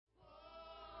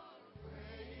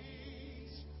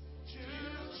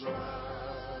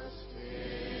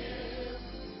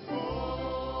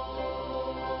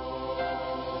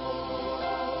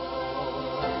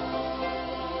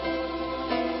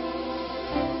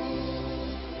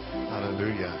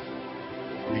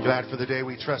be glad for the day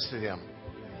we trusted Him.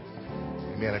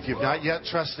 Amen. If you've not yet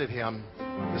trusted Him,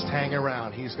 just hang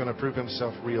around. He's going to prove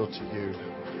Himself real to you.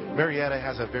 Marietta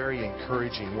has a very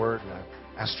encouraging word, and I've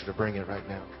asked her to bring it right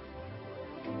now.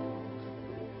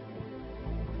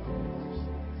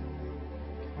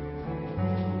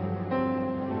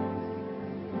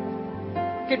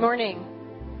 Good morning.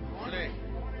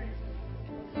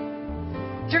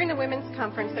 During the women's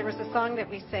conference, there was a song that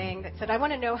we sang that said, I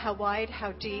want to know how wide,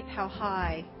 how deep, how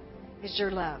high is your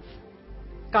love,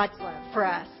 God's love for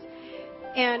us.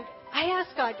 And I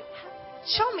asked God,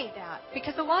 show me that,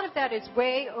 because a lot of that is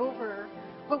way over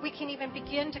what we can even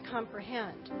begin to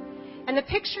comprehend. And the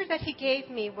picture that He gave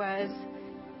me was,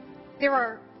 there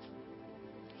are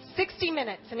 60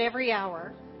 minutes in every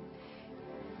hour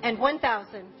and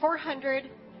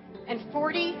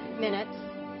 1,440 minutes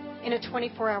in a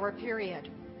 24-hour period.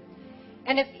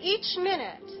 And if each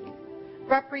minute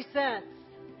represents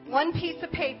one piece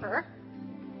of paper,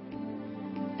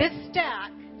 this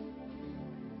stack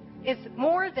is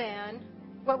more than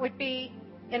what would be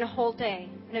in a whole day,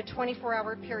 in a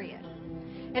 24-hour period.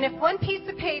 And if one piece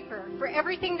of paper, for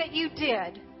everything that you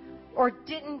did or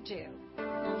didn't do,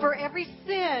 for every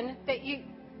sin that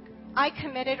I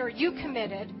committed or you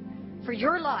committed for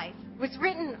your life, was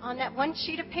written on that one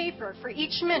sheet of paper for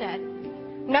each minute,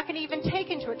 I'm not going to even take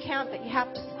into account that you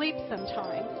have to sleep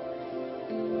sometime.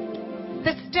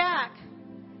 The stack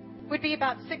would be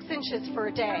about 6 inches for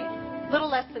a day, a little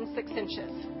less than 6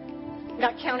 inches,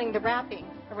 not counting the wrapping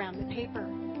around the paper.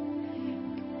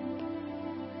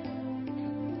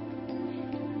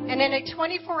 And in a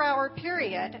 24-hour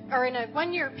period, or in a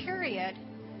 1-year period,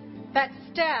 that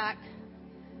stack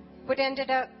would end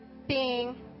up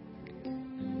being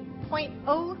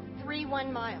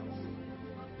 0.031 miles.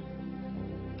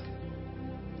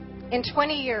 In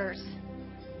 20 years,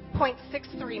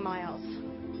 0.63 miles,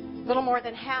 a little more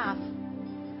than half.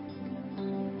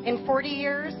 In 40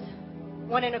 years,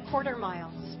 1.25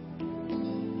 miles.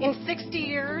 In 60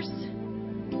 years,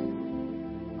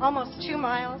 almost 2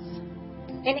 miles.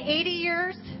 In 80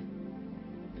 years,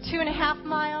 2.5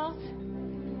 miles.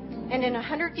 And in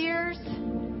 100 years,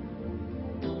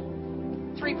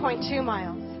 3.2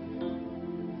 miles.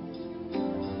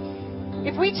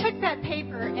 If we took that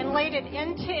paper and laid it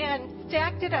end to end,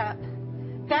 stacked it up,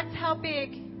 that's how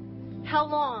big, how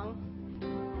long,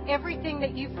 everything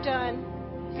that you've done,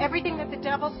 everything that the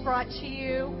devil's brought to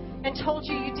you and told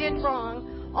you you did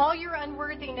wrong, all your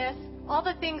unworthiness, all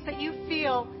the things that you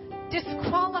feel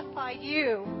disqualify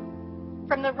you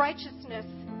from the righteousness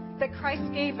that Christ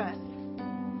gave us.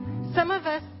 Some of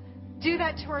us do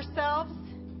that to ourselves.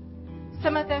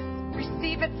 Some of us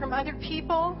receive it from other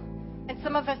people. And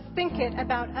some of us think it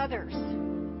about others.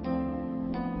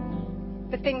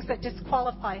 The things that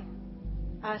disqualify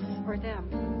us or them.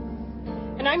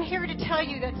 And I'm here to tell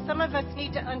you that some of us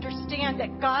need to understand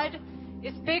that God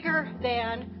is bigger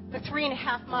than the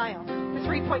 3.5 miles, the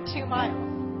 3.2 miles.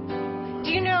 Do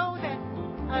you know that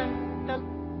the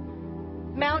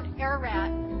Mount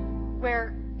Ararat,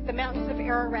 where the mountains of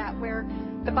Ararat, where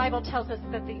the Bible tells us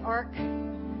that the ark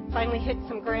finally hit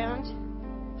some ground,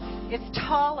 it's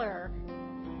taller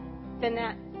than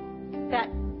that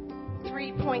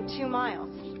 3.2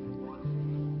 miles.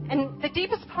 And the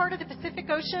deepest part of the Pacific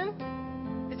Ocean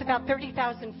is about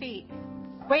 30,000 feet,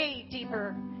 way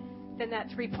deeper than that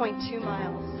 3.2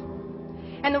 miles.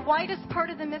 And the widest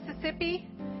part of the Mississippi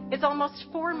is almost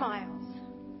 4 miles.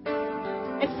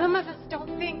 And some of us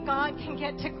don't think God can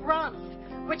get to Grumps,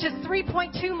 which is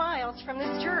 3.2 miles from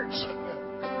this church.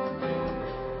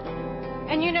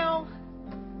 And you know,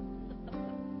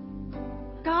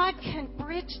 God can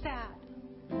bridge that.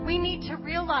 We need to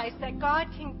realize that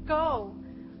God can go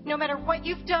no matter what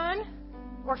you've done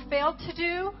or failed to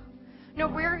do, no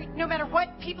matter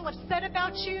what people have said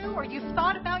about you or you've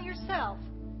thought about yourself.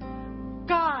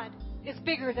 God is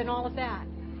bigger than all of that.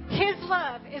 His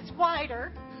love is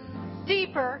wider,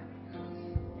 deeper,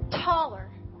 taller.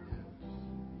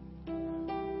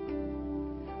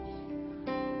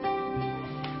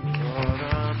 Lord,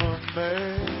 I'm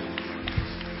amazed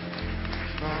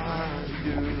by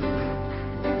you.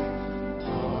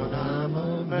 Lord, I'm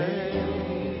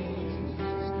amazed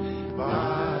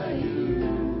by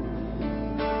you.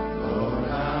 Lord,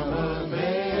 I'm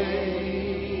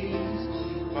amazed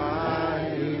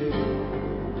by you.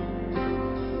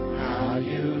 How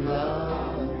you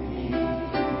love me.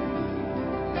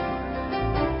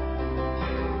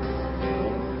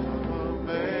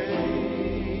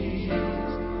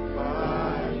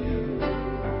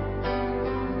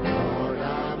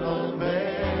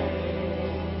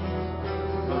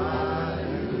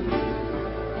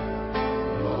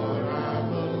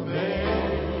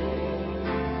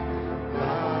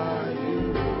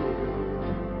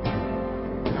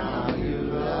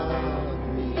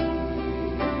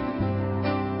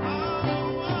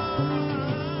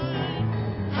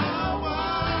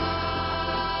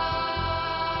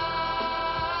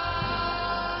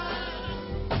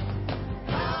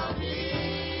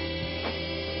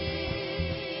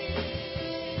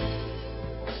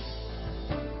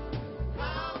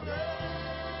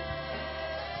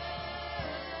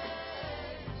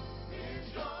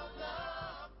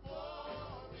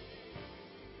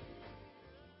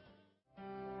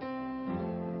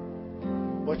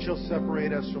 What shall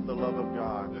separate us from the love of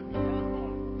God?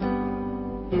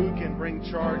 Who can bring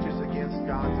charges against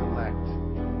God's elect?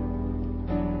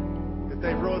 If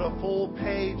they wrote a full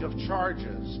page of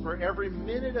charges for every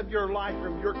minute of your life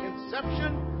from your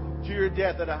conception to your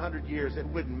death at 100 years, it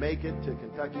wouldn't make it to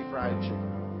Kentucky Fried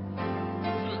Chicken.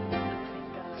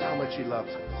 That's how much He loves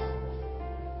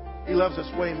us. He loves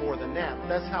us way more than that.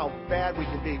 That's how bad we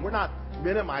can be. We're not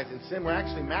minimizing sin. We're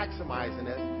actually maximizing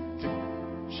it to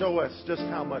show us just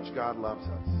how much God loves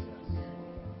us.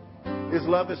 His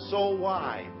love is so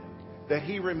wide that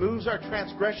He removes our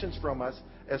transgressions from us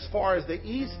as far as the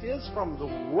east is from the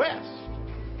west.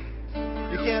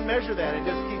 You can't measure that. It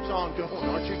just keeps on going.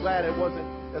 Aren't you glad it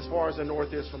wasn't as far as the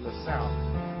north is from the south?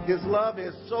 His love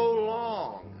is so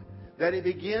long that it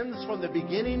begins from the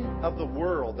beginning of the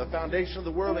world, the foundation of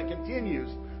the world, and continues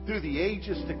through the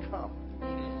ages to come.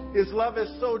 His love is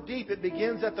so deep, it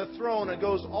begins at the throne and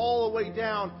goes all the way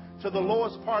down to the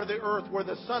lowest part of the earth, where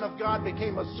the Son of God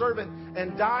became a servant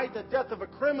and died the death of a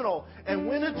criminal and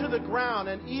went into the ground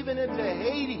and even into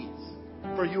Hades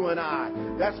for you and I.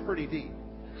 That's pretty deep.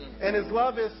 And His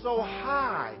love is so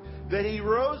high that He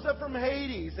rose up from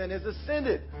Hades and has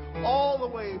ascended all the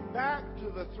way back to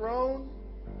the throne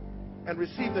and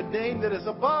received the name that is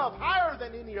above, higher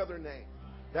than any other name.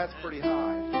 That's pretty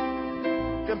high.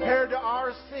 Compared to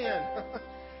our sin,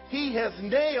 He has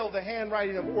nailed the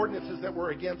handwriting of ordinances that were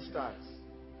against us.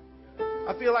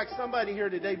 I feel like somebody here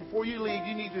today, before you leave,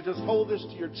 you need to just hold this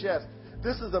to your chest.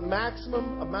 This is the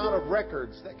maximum amount of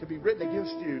records that could be written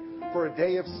against you for a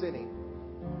day of sinning.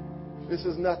 This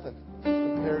is nothing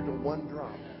compared to one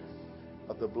drop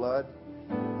of the blood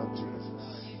of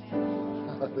Jesus.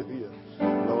 Hallelujah.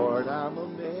 Lord, I'm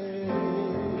amazed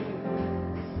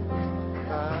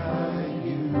by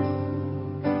You.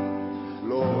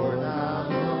 Lord,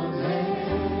 I'm amazed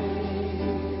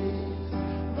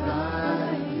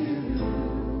by You.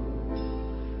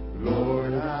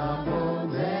 Lord, I'm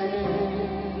amazed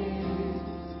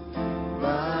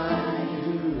by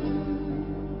You.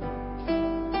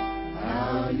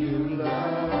 How You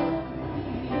love me.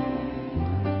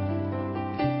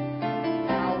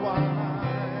 How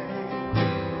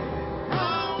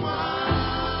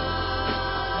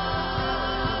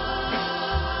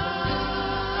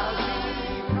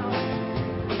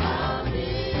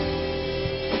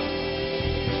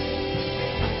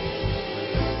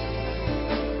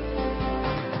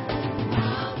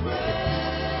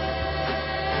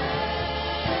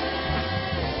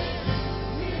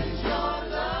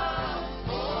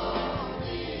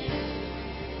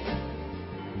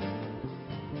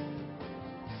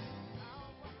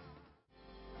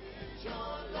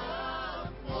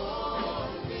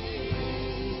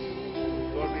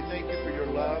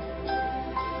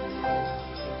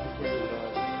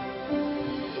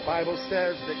The Bible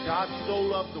says that God so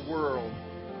loved the world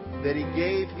that He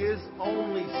gave His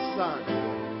only Son.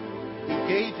 He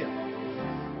gave Him,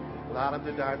 allowed Him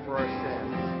to die for our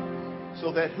sins,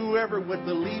 so that whoever would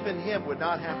believe in Him would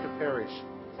not have to perish,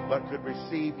 but could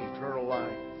receive eternal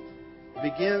life. It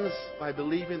begins by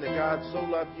believing that God so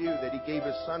loved you that He gave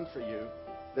His Son for you,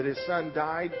 that His Son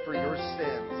died for your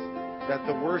sins, that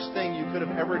the worst thing you could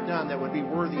have ever done that would be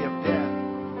worthy of death,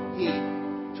 He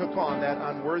took on that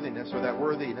unworthiness or that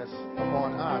worthiness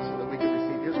upon us so that we could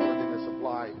receive His worthiness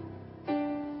applied.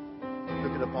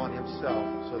 Took it upon Himself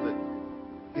so that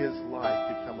His life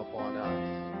could come upon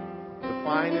us. The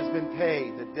fine has been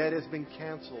paid. The debt has been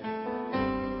canceled.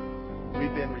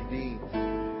 We've been redeemed.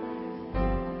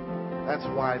 That's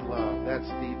wide love. That's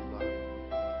deep love.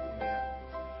 Amen.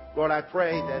 Lord, I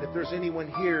pray that if there's anyone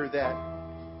here that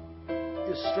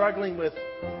is struggling with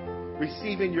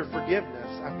receiving Your forgiveness,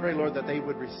 I pray, Lord, that they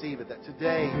would receive it. That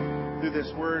today, through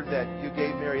this word that You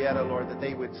gave Marietta, Lord, that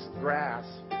they would grasp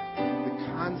the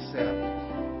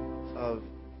concept of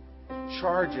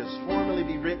charges formerly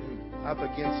be written up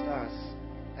against us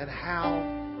and how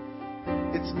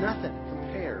it's nothing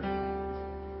compared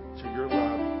to Your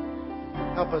love.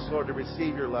 Help us, Lord, to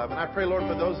receive Your love. And I pray, Lord,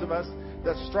 for those of us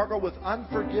that struggle with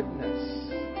unforgiveness,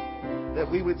 that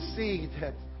we would see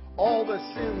that all the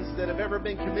sins that have ever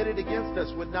been committed against us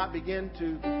would not begin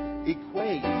to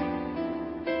equate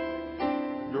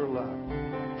Your love.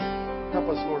 Help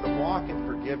us, Lord, to walk in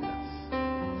forgiveness,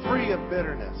 free of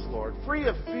bitterness, Lord, free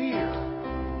of fear,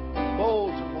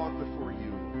 bold to walk before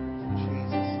You. In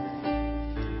Jesus'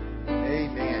 name.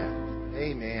 Amen.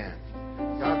 Amen.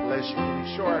 God bless you. We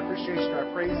show our appreciation, our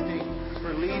praise team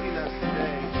for leading us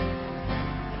today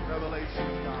in revelation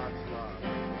of God's love.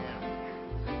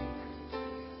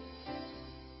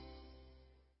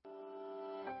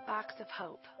 Box of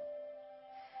Hope.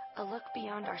 A look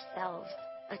beyond ourselves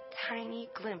a tiny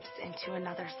glimpse into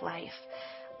another's life,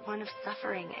 one of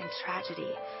suffering and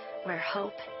tragedy, where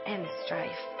hope ends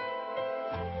strife.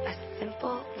 A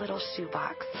simple little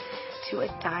shoebox to a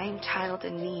dying child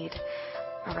in need,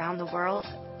 around the world,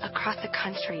 across the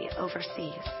country,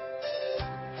 overseas.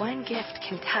 One gift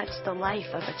can touch the life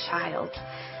of a child.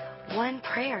 One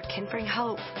prayer can bring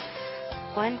hope.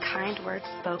 One kind word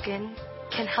spoken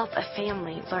can help a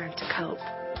family learn to cope.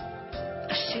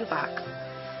 A shoebox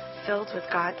filled with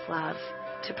God's love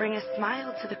to bring a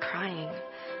smile to the crying,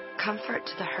 comfort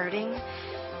to the hurting,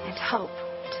 and hope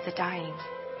to the dying.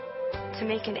 To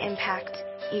make an impact,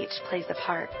 each plays a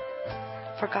part.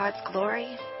 For God's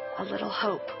glory, a little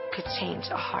hope could change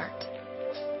a heart.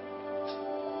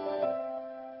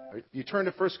 You turn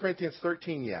to 1 Corinthians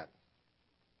 13 yet?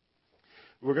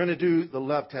 We're going to do the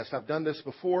love test. I've done this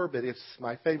before, but it's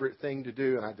my favorite thing to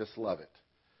do, and I just love it.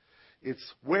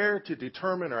 It's where to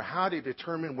determine or how to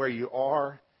determine where you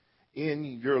are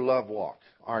in your love walk.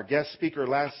 Our guest speaker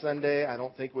last Sunday, I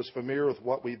don't think was familiar with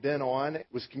what we've been on. It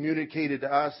was communicated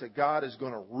to us that God is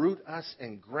going to root us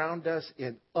and ground us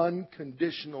in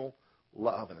unconditional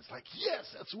love. And it's like, yes,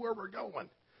 that's where we're going.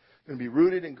 Going to be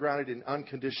rooted and grounded in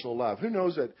unconditional love. Who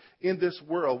knows that in this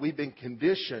world we've been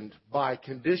conditioned by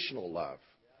conditional love?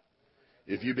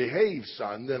 If you behave,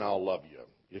 son, then I'll love you.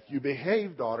 If you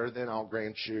behave, daughter, then I'll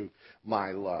grant you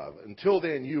my love. Until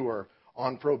then, you are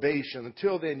on probation.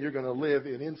 Until then, you're going to live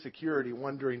in insecurity,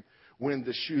 wondering when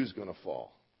the shoe's going to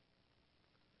fall.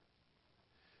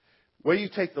 The way you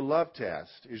take the love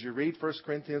test is you read 1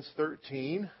 Corinthians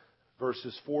 13,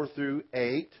 verses 4 through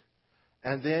 8,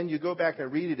 and then you go back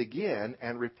and read it again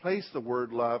and replace the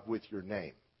word love with your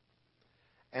name.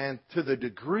 And to the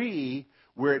degree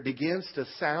where it begins to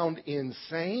sound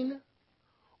insane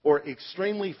or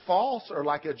extremely false or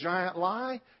like a giant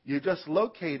lie, you just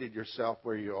located yourself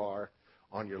where you are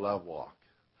on your love walk.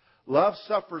 Love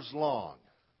suffers long.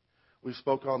 We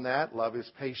spoke on that. Love is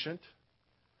patient.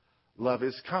 Love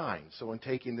is kind. So when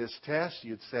taking this test,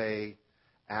 you'd say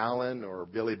Alan or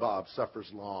Billy Bob suffers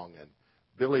long, and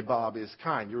Billy Bob is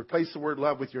kind. You replace the word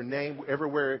love with your name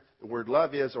everywhere the word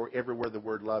love is or everywhere the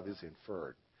word love is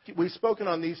inferred. We've spoken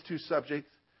on these two subjects,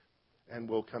 and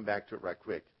we'll come back to it right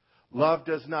quick. Love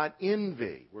does not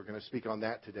envy. We're going to speak on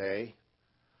that today.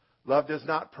 Love does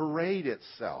not parade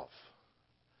itself,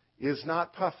 is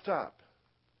not puffed up,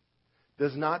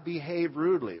 does not behave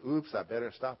rudely. Oops, I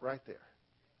better stop right there.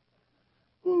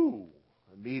 Ooh,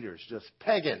 the meter's just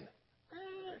pegging.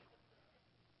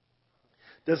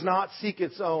 Does not seek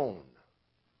its own,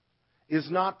 is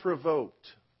not provoked,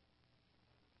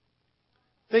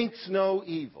 thinks no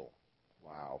evil.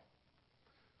 Wow,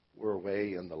 we're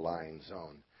way in the lying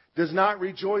zone. Does not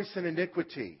rejoice in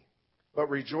iniquity, but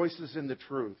rejoices in the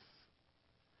truth.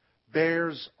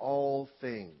 Bears all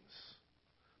things,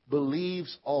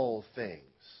 believes all things,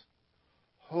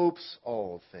 hopes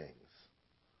all things,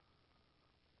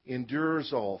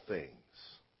 endures all things.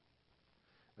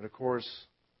 And of course,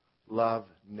 love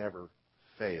never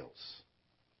fails.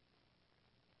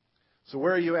 So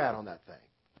where are you at on that thing?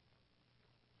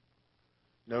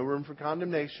 No room for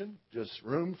condemnation, just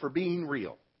room for being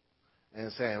real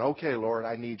and saying, okay, Lord,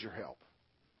 I need your help.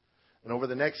 And over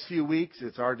the next few weeks,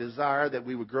 it's our desire that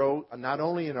we would grow not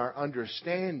only in our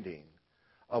understanding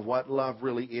of what love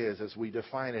really is as we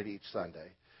define it each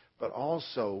Sunday, but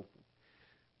also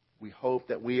we hope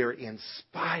that we are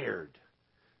inspired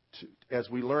as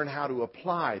we learn how to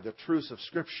apply the truths of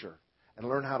Scripture and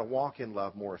learn how to walk in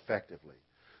love more effectively.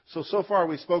 So far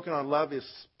we've spoken on love is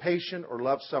patient or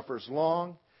love suffers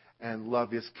long, and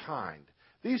love is kind.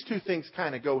 These two things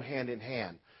kind of go hand in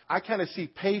hand. I kind of see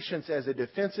patience as a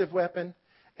defensive weapon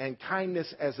and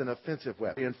kindness as an offensive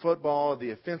weapon. In football,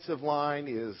 the offensive line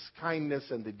is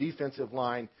kindness and the defensive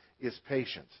line is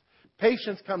patience.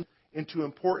 Patience comes into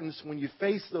importance when you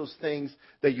face those things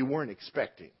that you weren't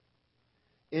expecting.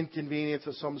 Inconvenience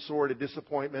of some sort, a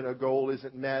disappointment, a goal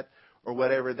isn't met, or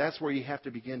whatever. That's where you have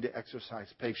to begin to exercise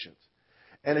patience.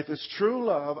 And if it's true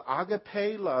love,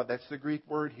 agape love, that's the Greek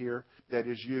word here that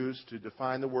is used to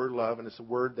define the word love, and it's a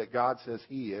word that God says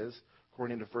He is,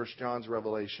 according to 1 John's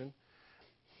revelation.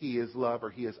 He is love, or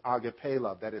He is agape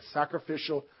love. That is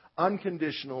sacrificial,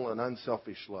 unconditional, and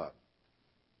unselfish love.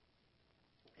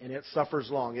 And it suffers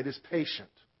long. It is patient.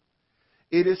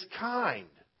 It is kind.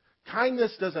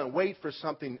 Kindness doesn't wait for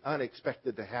something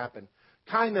unexpected to happen.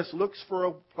 Kindness looks for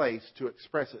a place to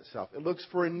express itself. It looks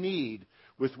for a need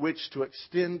with which to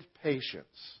extend patience.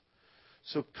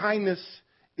 So kindness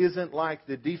isn't like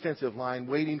the defensive line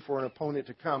waiting for an opponent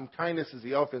to come. Kindness is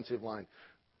the offensive line,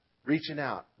 reaching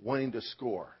out, wanting to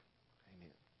score.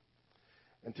 Amen.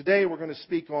 And today we're going to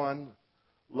speak on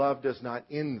Love does not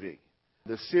envy.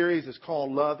 The series is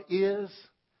called Love is.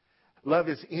 Love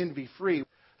is envy-free.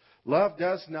 Love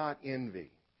does not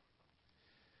envy.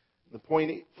 The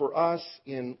point for us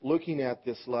in looking at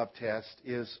this love test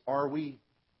is, are we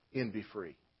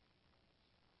envy-free?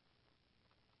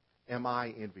 Am I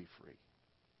envy-free?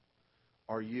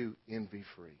 Are you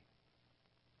envy-free?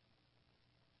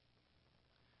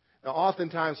 Now,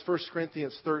 oftentimes, 1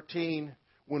 Corinthians 13,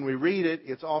 when we read it,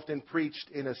 it's often preached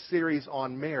in a series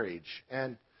on marriage.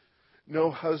 And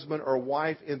no husband or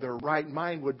wife in their right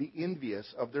mind would be envious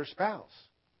of their spouse.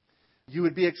 You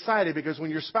would be excited because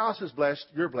when your spouse is blessed,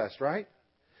 you're blessed, right?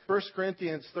 1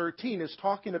 Corinthians 13 is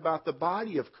talking about the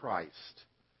body of Christ.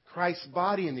 Christ's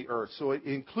body in the earth. So it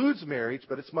includes marriage,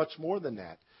 but it's much more than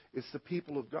that. It's the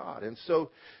people of God. And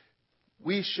so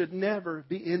we should never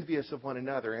be envious of one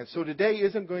another. And so today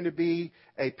isn't going to be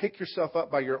a pick yourself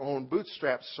up by your own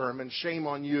bootstraps sermon. Shame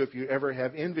on you if you ever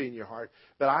have envy in your heart.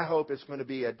 But I hope it's going to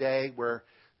be a day where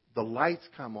the lights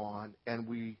come on and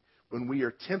when we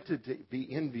are tempted to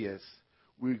be envious,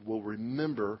 we will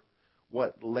remember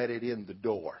what let it in the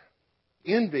door.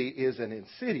 Envy is an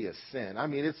insidious sin. I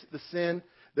mean, it's the sin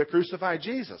that crucified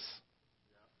Jesus.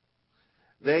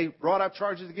 They brought up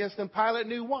charges against him. Pilate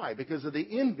knew why. Because of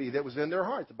the envy that was in their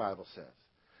heart, the Bible says.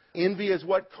 Envy is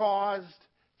what caused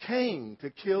Cain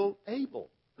to kill Abel,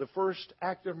 the first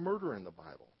act of murder in the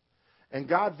Bible. And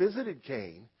God visited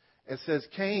Cain and says,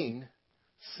 Cain,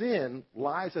 sin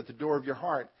lies at the door of your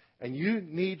heart, and you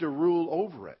need to rule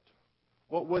over it.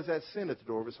 What was that sin at the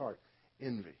door of his heart?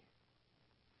 Envy.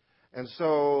 And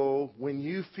so when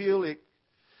you feel it,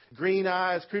 green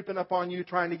eyes creeping up on you,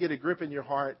 trying to get a grip in your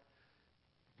heart,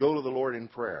 go to the Lord in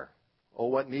prayer. Oh,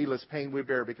 what needless pain we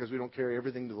bear because we don't carry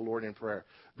everything to the Lord in prayer.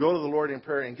 Go to the Lord in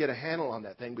prayer and get a handle on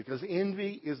that thing, because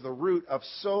envy is the root of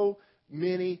so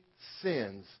many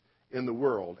sins in the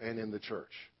world and in the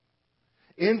church.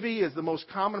 Envy is the most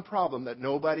common problem that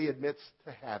nobody admits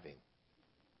to having,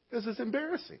 because it's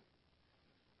embarrassing.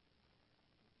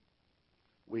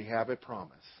 We have a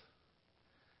promise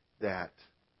that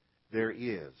there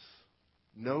is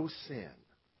no sin,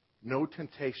 no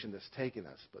temptation that's taken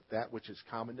us, but that which is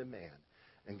common to man.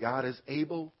 And God is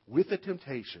able, with the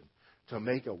temptation, to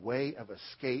make a way of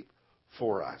escape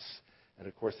for us. And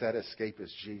of course, that escape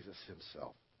is Jesus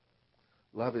himself.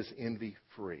 Love is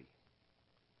envy-free.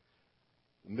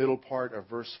 The middle part of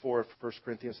verse 4 of 1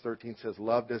 Corinthians 13 says,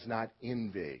 love does not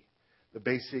envy. The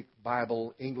basic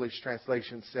Bible English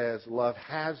translation says, love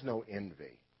has no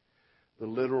envy. The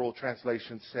literal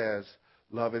translation says,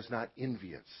 love is not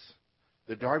envious.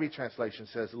 The Darby translation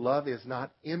says, love is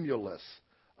not emulous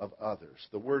of others.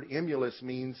 The word emulous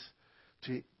means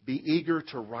to be eager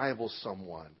to rival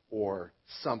someone or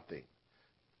something.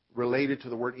 Related to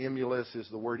the word emulous is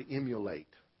the word emulate,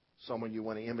 someone you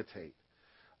want to imitate.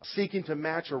 Seeking to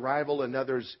match or rival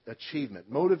another's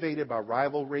achievement, motivated by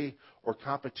rivalry or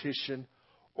competition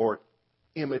or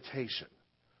imitation.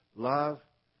 Love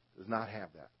does not have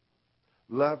that.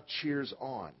 Love cheers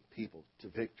on people to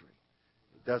victory.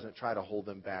 It doesn't try to hold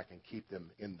them back and keep them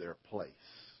in their place.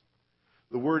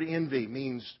 The word envy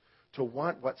means to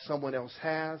want what someone else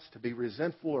has, to be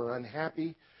resentful or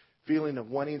unhappy, feeling of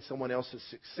wanting someone else's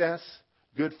success,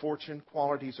 good fortune,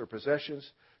 qualities, or possessions,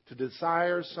 to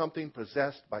desire something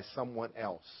possessed by someone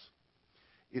else.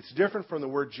 It's different from the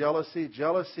word jealousy.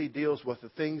 Jealousy deals with the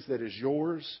things that is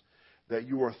yours, that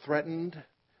you are threatened,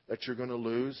 that you're going to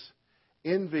lose.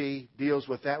 Envy deals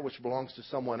with that which belongs to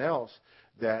someone else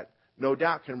that no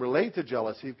doubt can relate to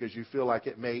jealousy because you feel like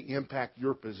it may impact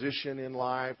your position in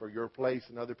life or your place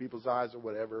in other people's eyes or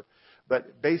whatever.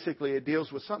 But basically it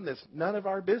deals with something that's none of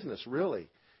our business, really.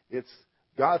 It's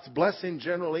God's blessing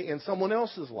generally in someone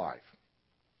else's life.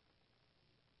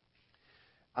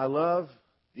 I love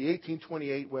the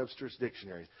 1828 Webster's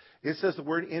Dictionary. It says the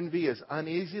word envy is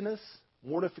uneasiness,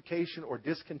 mortification, or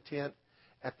discontent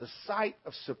at the sight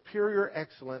of superior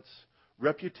excellence,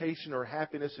 reputation, or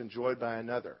happiness enjoyed by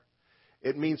another.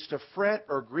 It means to fret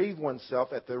or grieve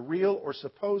oneself at the real or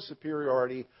supposed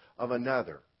superiority of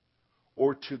another,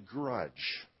 or to grudge.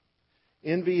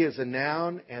 Envy is a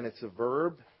noun and it's a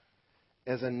verb.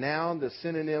 As a noun, the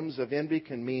synonyms of envy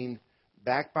can mean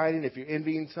backbiting. If you're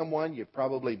envying someone, you're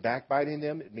probably backbiting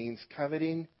them. It means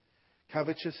coveting,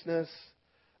 covetousness,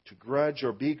 to grudge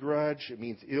or begrudge. It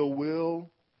means ill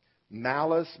will,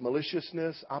 malice,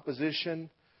 maliciousness, opposition,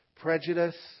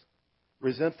 prejudice,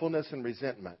 resentfulness, and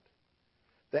resentment.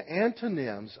 The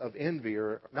antonyms of envy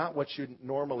are not what you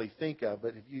normally think of,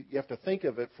 but you have to think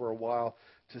of it for a while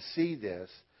to see this.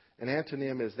 An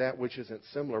antonym is that which isn't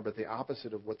similar, but the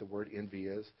opposite of what the word envy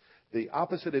is. The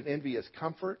opposite of envy is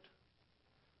comfort,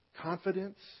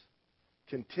 confidence,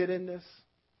 contentedness,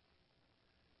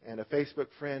 and a Facebook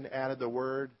friend added the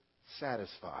word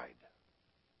satisfied.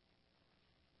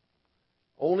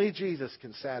 Only Jesus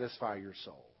can satisfy your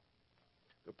soul.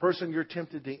 The person you're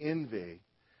tempted to envy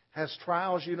has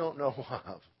trials you don't know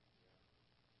of.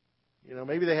 You know,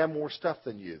 maybe they have more stuff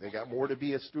than you. They got more to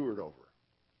be a steward over.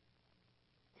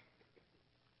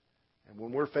 And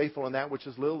when we're faithful in that which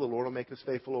is little, the Lord will make us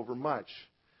faithful over much.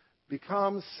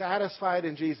 Become satisfied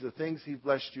in Jesus, the things He's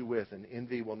blessed you with, and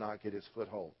envy will not get its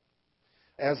foothold.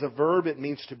 As a verb, it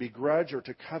means to begrudge or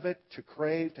to covet, to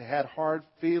crave, to have hard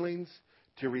feelings,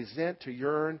 to resent, to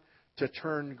yearn, to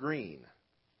turn green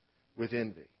with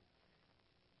envy.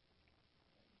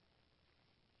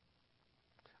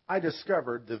 I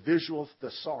discovered the visual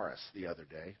thesaurus the other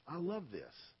day. I love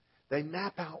this. They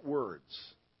map out words.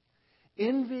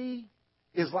 Envy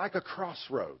is like a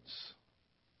crossroads.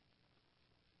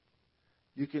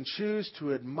 You can choose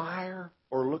to admire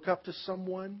or look up to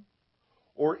someone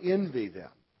or envy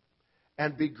them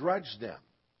and begrudge them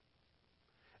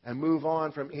and move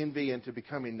on from envy into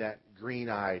becoming that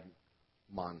green-eyed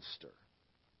monster.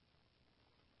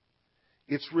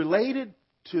 It's related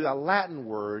to the Latin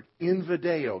word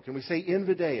invideo. Can we say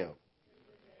invideo?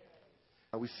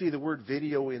 We see the word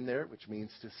video in there, which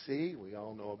means to see. We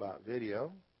all know about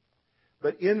video.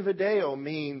 But invideo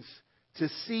means to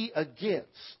see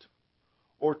against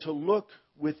or to look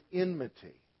with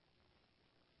enmity.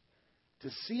 To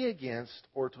see against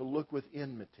or to look with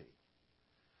enmity.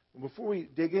 And before we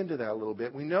dig into that a little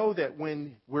bit, we know that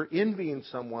when we're envying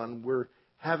someone, we're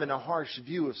having a harsh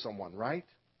view of someone, right?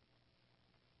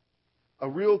 A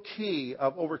real key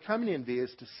of overcoming envy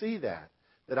is to see that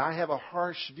I have a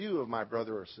harsh view of my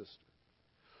brother or sister.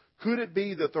 Could it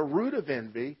be that the root of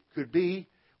envy could be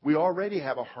we already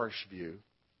have a harsh view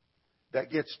that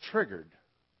gets triggered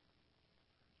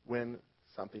when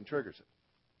something triggers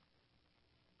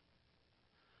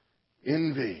it?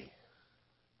 Envy.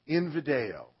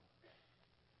 Invideo.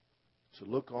 To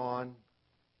look on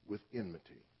with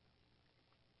enmity.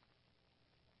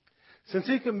 Since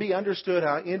it can be understood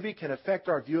how envy can affect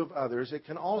our view of others, it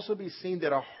can also be seen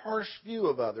that a harsh view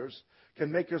of others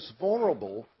can make us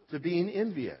vulnerable to being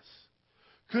envious.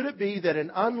 Could it be that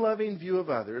an unloving view of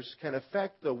others can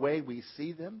affect the way we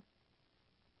see them?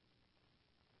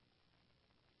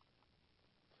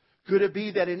 Could it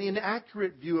be that an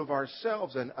inaccurate view of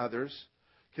ourselves and others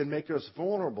can make us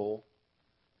vulnerable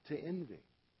to envy?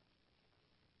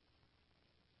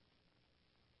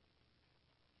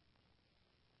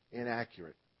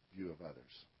 Inaccurate view of others.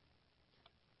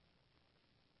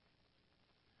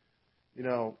 You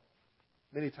know,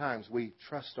 many times we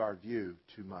trust our view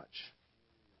too much.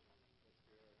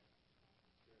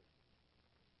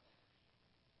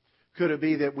 Could it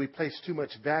be that we place too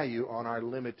much value on our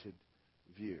limited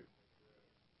view?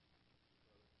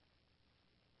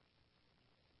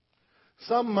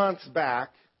 Some months back,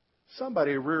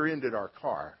 somebody rear-ended our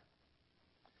car.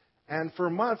 And for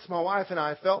months, my wife and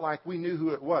I felt like we knew who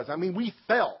it was. I mean, we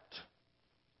felt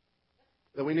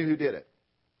that we knew who did it.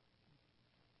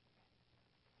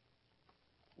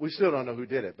 We still don't know who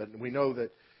did it, but we know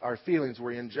that our feelings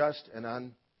were unjust and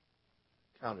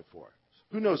unaccounted for.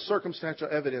 Who knows, circumstantial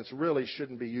evidence really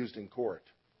shouldn't be used in court.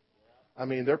 I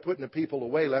mean, they're putting the people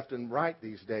away left and right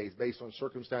these days based on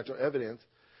circumstantial evidence.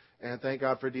 And thank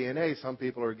God for DNA, some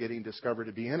people are getting discovered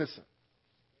to be innocent.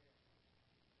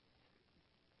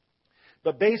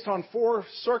 But based on 4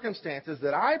 circumstances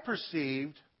that I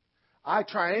perceived, I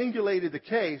triangulated the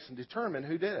case and determined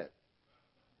who did it.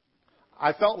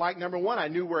 I felt like, number one, I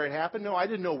knew where it happened. No, I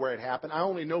didn't know where it happened. I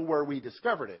only know where we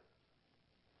discovered it.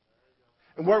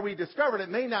 And where we discovered it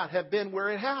may not have been where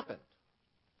it happened.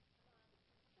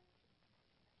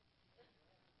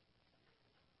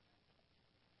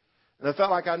 And I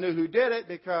felt like I knew who did it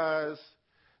because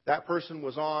that person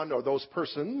was on, or those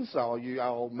persons,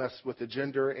 I'll mess with the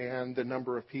gender and the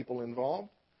number of people involved,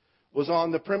 was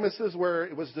on the premises where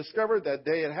it was discovered that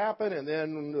day it happened, and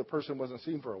then the person wasn't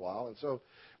seen for a while. And so it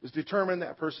was determined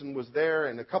that person was there,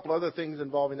 and a couple other things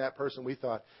involving that person. We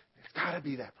thought, it's got to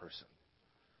be that person.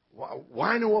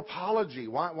 Why no apology?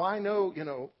 Why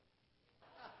no,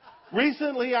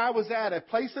 Recently, I was at a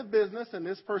place of business, and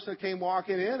this person came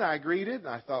walking in. I greeted, and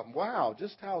I thought, wow,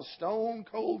 just how stone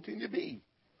cold can you be?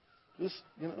 Just,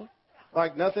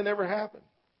 like nothing ever happened.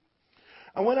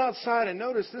 I went outside and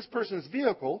noticed this person's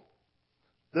vehicle,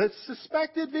 the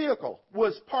suspected vehicle,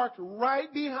 was parked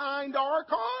right behind our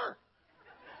car.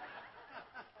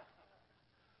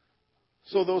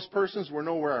 So those persons were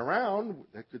nowhere around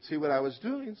that could see what I was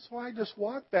doing, so I just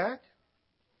walked back.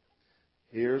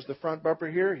 Here's the front bumper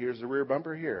here. Here's the rear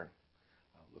bumper here.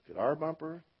 I'll look at our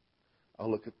bumper. I'll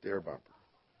look at their bumper.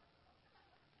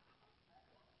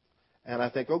 And I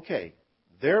think, okay,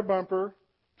 their bumper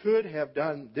could have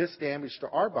done this damage to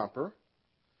our bumper,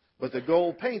 but the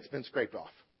gold paint's been scraped off.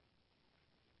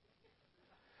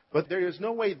 But there is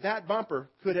no way that bumper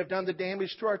could have done the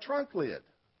damage to our trunk lid.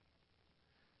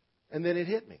 And then it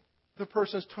hit me. The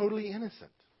person's totally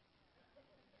innocent.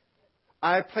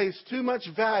 I place too much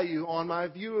value on my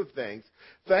view of things.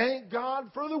 Thank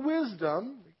God for the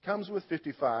wisdom, it comes with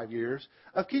 55 years,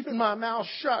 of keeping my mouth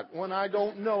shut when I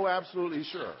don't know absolutely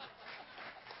sure.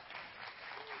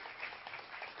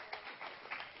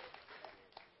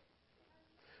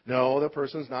 No, the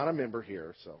person's not a member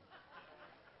here, so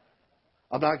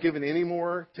I'm not giving any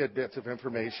more tidbits of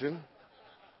information.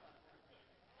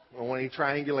 I don't want any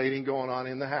triangulating going on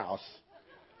in the house.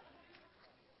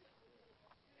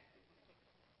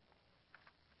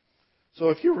 So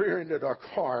if you rear-ended our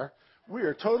car, we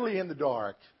are totally in the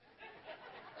dark.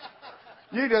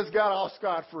 You just got off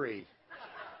scot-free.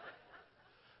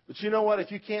 But you know what?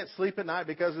 If you can't sleep at night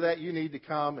because of that, you need to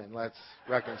come and let's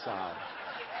reconcile.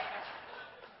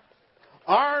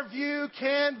 Our view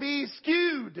can be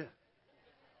skewed.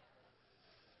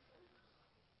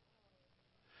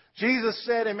 Jesus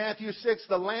said in Matthew 6,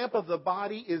 the lamp of the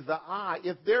body is the eye.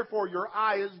 If therefore your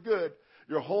eye is good,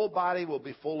 your whole body will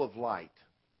be full of light.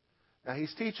 Now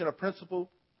he's teaching a principle,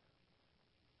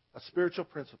 a spiritual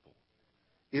principle.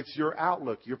 It's your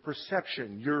outlook, your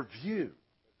perception, your view.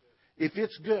 If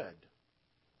it's good,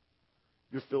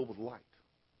 you're filled with light.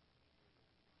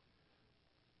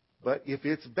 But if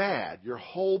it's bad, your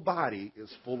whole body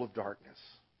is full of darkness.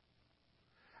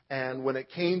 And when it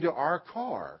came to our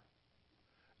car,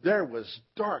 there was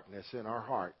darkness in our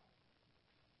heart.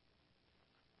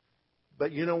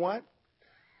 But you know what?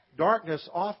 Darkness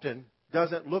often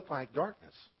doesn't look like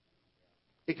darkness.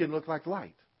 It can look like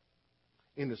light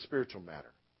in the spiritual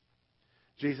matter.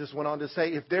 Jesus went on to say,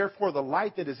 if therefore the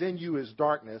light that is in you is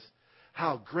darkness,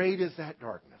 how great is that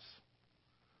darkness?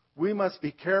 We must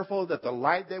be careful that the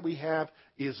light that we have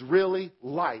is really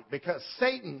light, because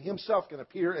Satan himself can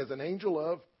appear as an angel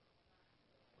of.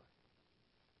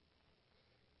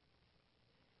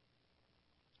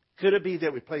 Could it be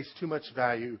that we place too much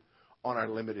value on our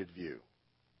limited view?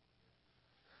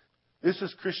 This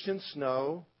is Christian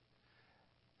Snow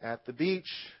at the beach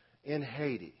in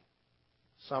Haiti.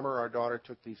 Summer, our daughter,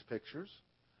 took these pictures.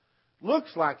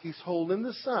 Looks like he's holding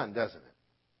the sun, doesn't it?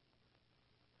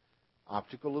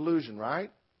 Optical illusion,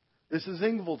 right? This is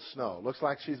Ingvild Snow. Looks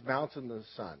like she's bouncing the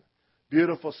sun.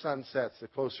 Beautiful sunsets the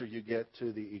closer you get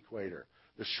to the equator.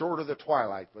 The shorter the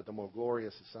twilight, but the more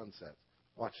glorious the sunsets.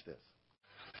 Watch this.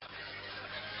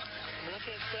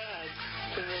 Nothing sad.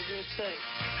 For a good sake.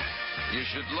 You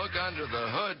should look under the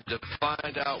hood to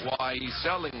find out why he's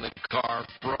selling the car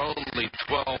for only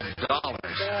 $12.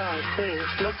 Yeah, I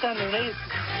see. Look underneath.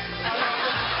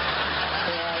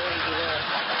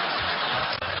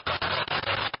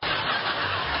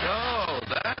 No,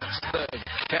 that's the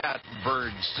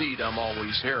catbird seat I'm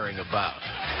always hearing about.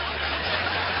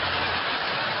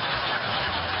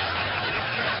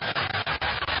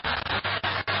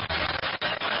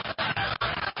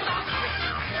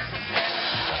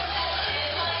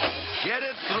 Get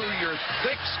it through your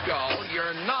thick skull,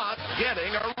 you're not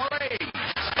getting a raise.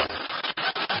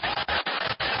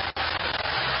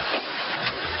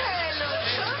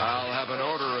 I'll have an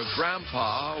order of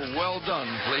Grandpa. Well done,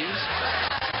 please.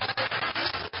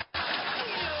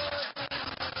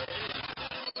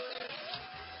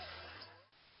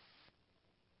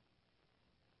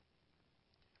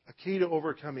 A key to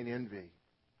overcoming envy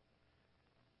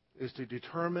is to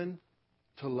determine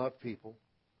to love people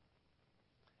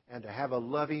and to have a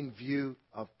loving view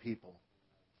of people.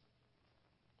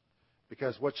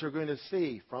 Because what you're going to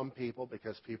see from people,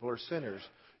 because people are sinners,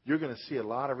 you're going to see a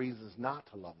lot of reasons not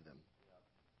to love them.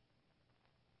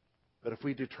 But if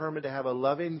we determine to have a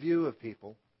loving view of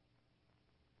people,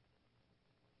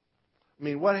 I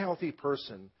mean, what healthy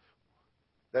person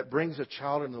that brings a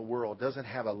child into the world doesn't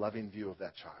have a loving view of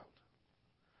that child?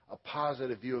 A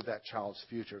positive view of that child's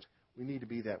future. We need to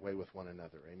be that way with one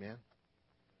another. Amen?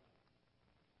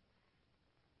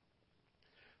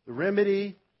 The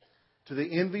remedy to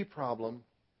the envy problem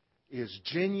is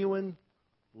genuine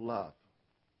love.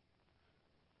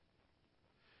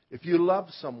 If you love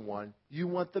someone, you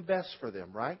want the best for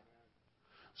them, right?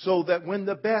 So that when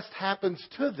the best happens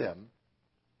to them,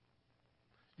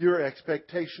 your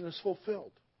expectation is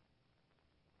fulfilled.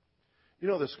 You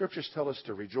know, the Scriptures tell us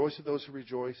to rejoice with those who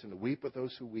rejoice and to weep with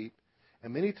those who weep.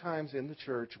 And many times in the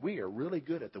church, we are really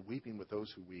good at the weeping with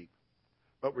those who weep.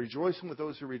 But rejoicing with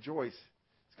those who rejoice,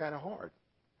 it's kind of hard.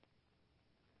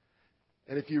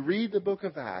 And if you read the book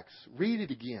of Acts, read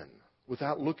it again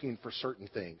without looking for certain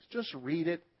things. Just read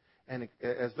it and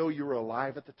as though you were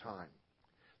alive at the time.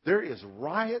 There is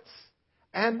riots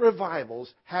and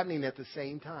revivals happening at the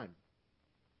same time.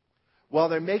 While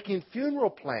they're making funeral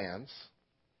plans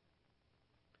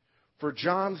for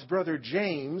John's brother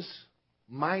James,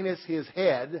 minus his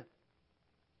head.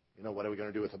 You know, what are we going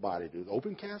to do with the body? Do the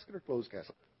open casket or closed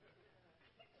casket?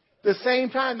 The same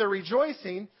time they're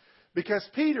rejoicing because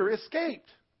Peter escaped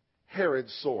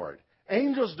Herod's sword.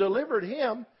 Angels delivered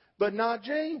him, but not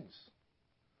James.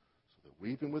 So they're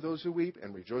weeping with those who weep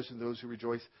and rejoicing with those who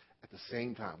rejoice at the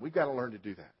same time. We've got to learn to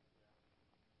do that.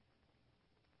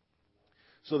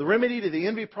 So the remedy to the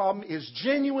envy problem is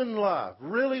genuine love,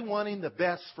 really wanting the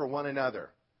best for one another,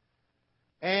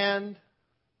 and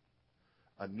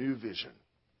a new vision.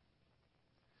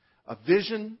 A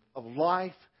vision of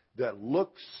life that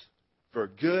looks for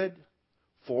good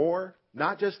for,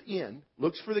 not just in,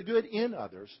 looks for the good in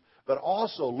others, but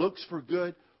also looks for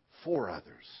good for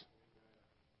others.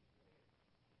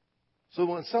 So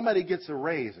when somebody gets a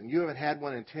raise and you haven't had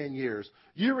one in 10 years,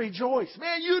 you rejoice.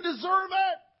 Man, you deserve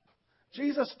it.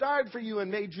 Jesus died for you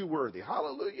and made you worthy.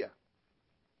 Hallelujah.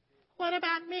 What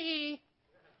about me?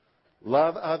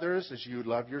 Love others as you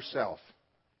love yourself.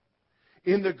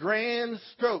 In the grand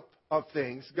scope of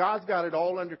things, God's got it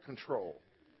all under control.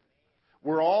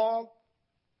 We're all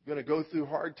going to go through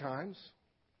hard times.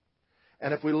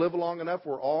 And if we live long enough,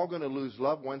 we're all going to lose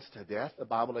loved ones to death. The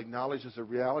Bible acknowledges the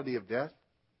reality of death.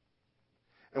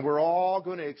 And we're all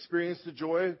going to experience the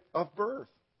joy of birth.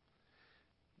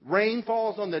 Rain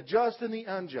falls on the just and the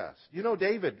unjust. You know,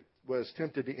 David was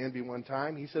tempted to envy one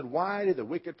time. He said, why did the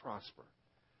wicked prosper?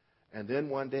 And then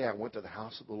one day I went to the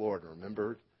house of the Lord and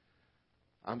remembered,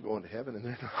 I'm going to heaven and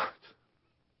they're not.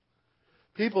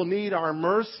 People need our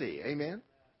mercy. Amen.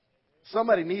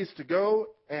 Somebody needs to go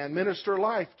and minister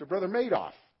life to Brother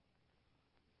Madoff,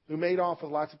 who made off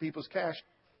with lots of people's cash.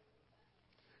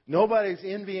 Nobody's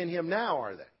envying him now,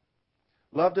 are they?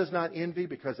 Love does not envy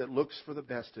because it looks for the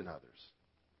best in others.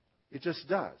 It just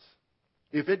does.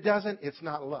 If it doesn't, it's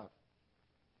not love.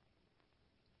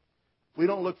 If we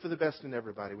don't look for the best in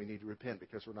everybody, we need to repent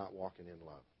because we're not walking in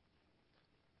love.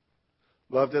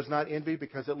 Love does not envy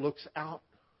because it looks out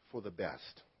for the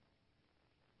best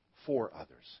for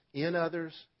others, in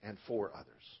others, and for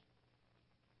others.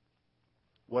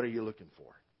 What are you looking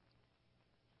for?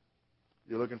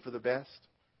 You're looking for the best?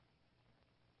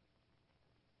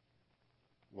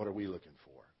 What are we looking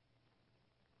for?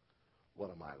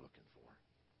 What am I looking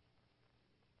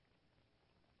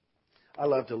for? I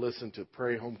love to listen to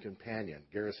Prairie Home Companion.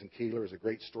 Garrison Keillor is a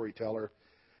great storyteller.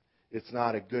 It's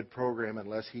not a good program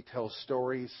unless he tells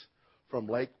stories from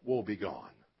Lake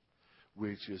Wobegon,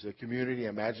 which is a community,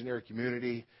 imaginary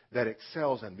community, that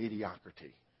excels in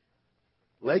mediocrity.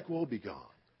 Lake Wobegon,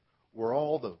 where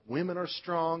all the women are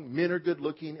strong, men are good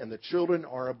looking, and the children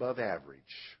are above average.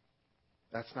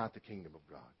 That's not the kingdom of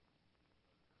God.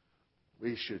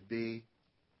 We should be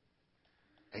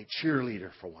a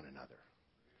cheerleader for one another,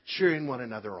 cheering one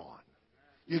another on.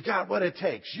 You got what it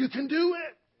takes. You can do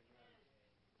it.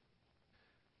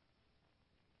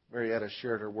 Marietta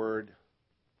shared her word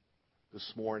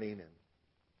this morning, and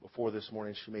before this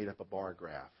morning she made up a bar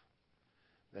graph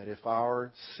that if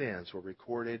our sins were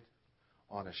recorded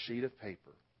on a sheet of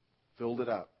paper, filled it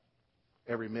up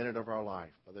every minute of our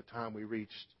life, by the time we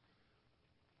reached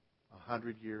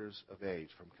 100 years of age,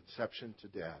 from conception to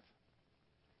death,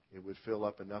 it would fill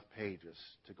up enough pages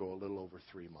to go a little over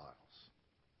 3 miles.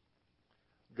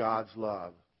 God's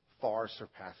love far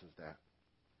surpasses that.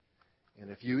 And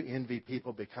if you envy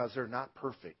people because they're not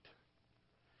perfect,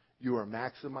 you are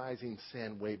maximizing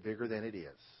sin way bigger than it is.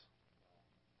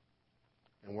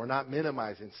 And we're not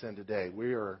minimizing sin today.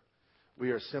 We are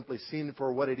simply seeing it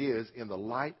for what it is in the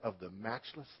light of the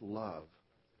matchless love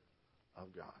of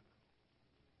God.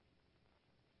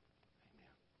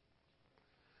 Amen.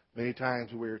 Many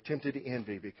times we're tempted to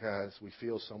envy because we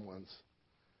feel someone's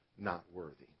not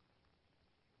worthy.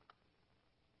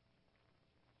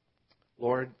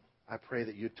 Lord, I pray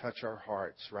that you touch our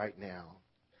hearts right now.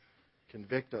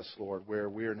 Convict us, Lord, where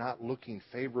we are not looking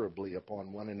favorably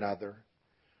upon one another,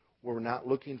 where we're not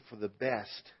looking for the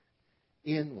best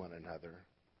in one another,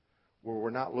 where we're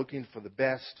not looking for the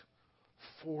best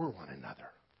for one another.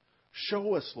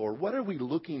 Show us, Lord, what are we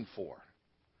looking for?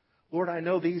 Lord, I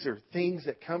know these are things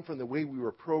that come from the way we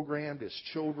were programmed as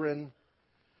children.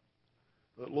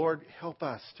 But Lord, help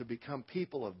us to become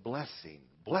people of blessing,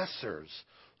 blessers,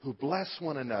 who bless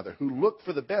one another, who look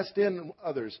for the best in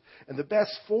others and the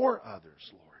best for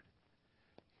others, Lord.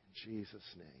 In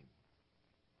Jesus' name.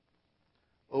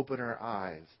 Open our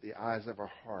eyes, the eyes of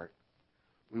our heart.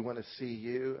 We want to see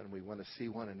you and we want to see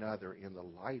one another in the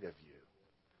light of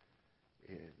you.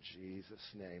 In Jesus'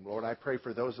 name. Lord, I pray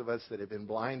for those of us that have been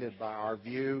blinded by our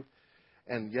view,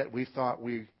 and yet we thought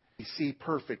we see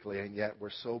perfectly, and yet we're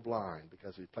so blind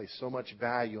because we place so much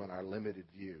value on our limited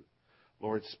view.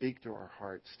 Lord, speak to our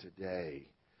hearts today.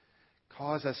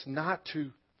 Cause us not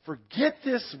to forget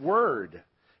this word,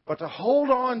 but to hold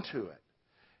on to it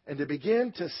and to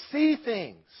begin to see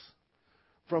things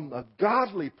from a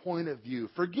godly point of view.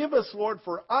 Forgive us, Lord,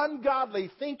 for ungodly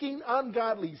thinking,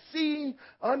 ungodly seeing,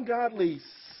 ungodly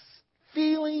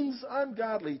feelings,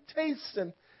 ungodly tastes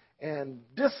and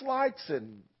dislikes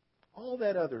and all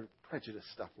that other prejudice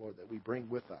stuff, Lord, that we bring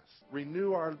with us.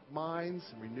 Renew our minds,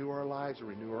 renew our lives, and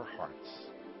renew our hearts.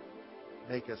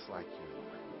 Make us like you,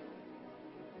 Lord.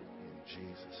 In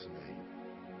Jesus' name,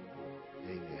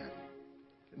 amen.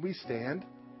 Can we stand?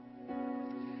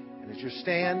 And as you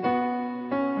stand,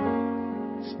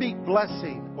 speak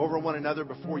blessing over one another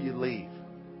before you leave.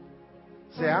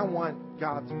 Say, I want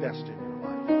God's best in your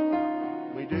life.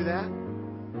 Can we do that?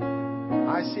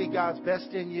 I see God's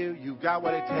best in you. You've got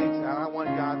what it takes, and I want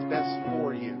God's best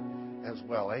for you as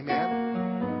well.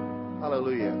 Amen?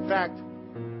 Hallelujah. In fact,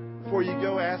 before you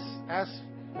go, ask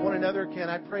one another, can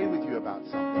I pray with you about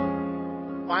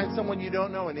something? Find someone you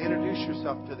don't know and introduce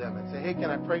yourself to them and say, hey, can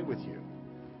I pray with you?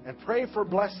 And pray for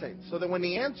blessing so that when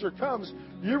the answer comes,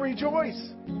 you rejoice.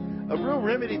 A real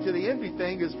remedy to the envy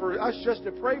thing is for us just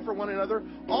to pray for one another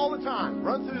all the time.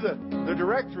 Run through the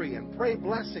directory and pray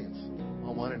blessings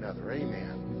on one another.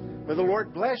 Amen. May the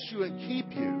Lord bless you and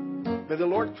keep you. May the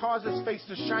Lord cause His face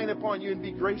to shine upon you and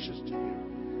be gracious to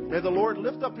you. May the Lord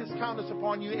lift up His countenance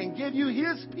upon you and give you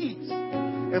His peace.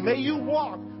 And may you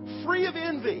walk free of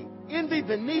envy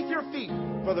beneath your feet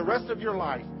for the rest of your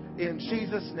life. In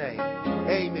Jesus' name,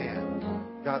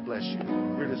 amen. God bless you.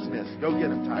 You're dismissed. Go get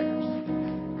them, Tigers.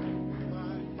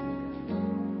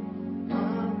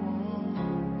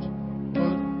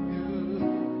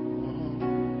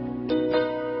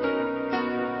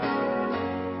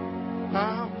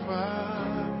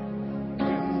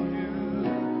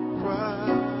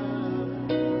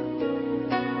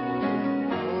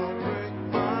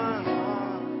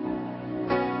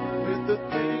 The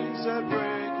things that